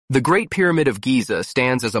The Great Pyramid of Giza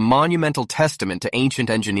stands as a monumental testament to ancient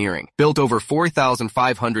engineering. Built over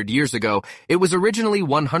 4,500 years ago, it was originally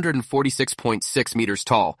 146.6 meters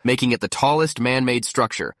tall, making it the tallest man-made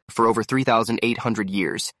structure for over 3,800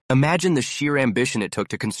 years. Imagine the sheer ambition it took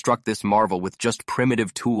to construct this marvel with just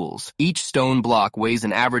primitive tools. Each stone block weighs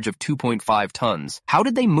an average of 2.5 tons. How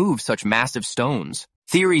did they move such massive stones?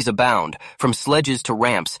 Theories abound, from sledges to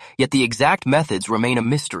ramps, yet the exact methods remain a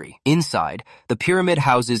mystery. Inside, the pyramid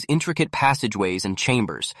houses intricate passageways and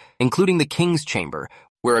chambers, including the king's chamber,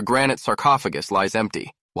 where a granite sarcophagus lies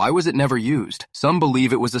empty. Why was it never used? Some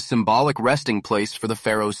believe it was a symbolic resting place for the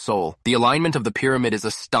pharaoh's soul. The alignment of the pyramid is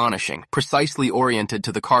astonishing, precisely oriented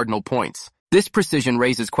to the cardinal points. This precision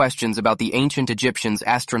raises questions about the ancient Egyptians'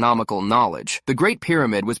 astronomical knowledge. The Great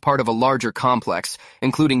Pyramid was part of a larger complex,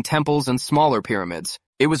 including temples and smaller pyramids.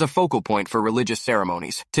 It was a focal point for religious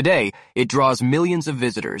ceremonies. Today, it draws millions of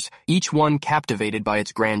visitors, each one captivated by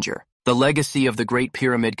its grandeur. The legacy of the Great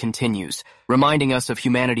Pyramid continues, reminding us of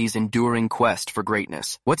humanity's enduring quest for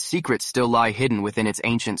greatness. What secrets still lie hidden within its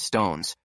ancient stones?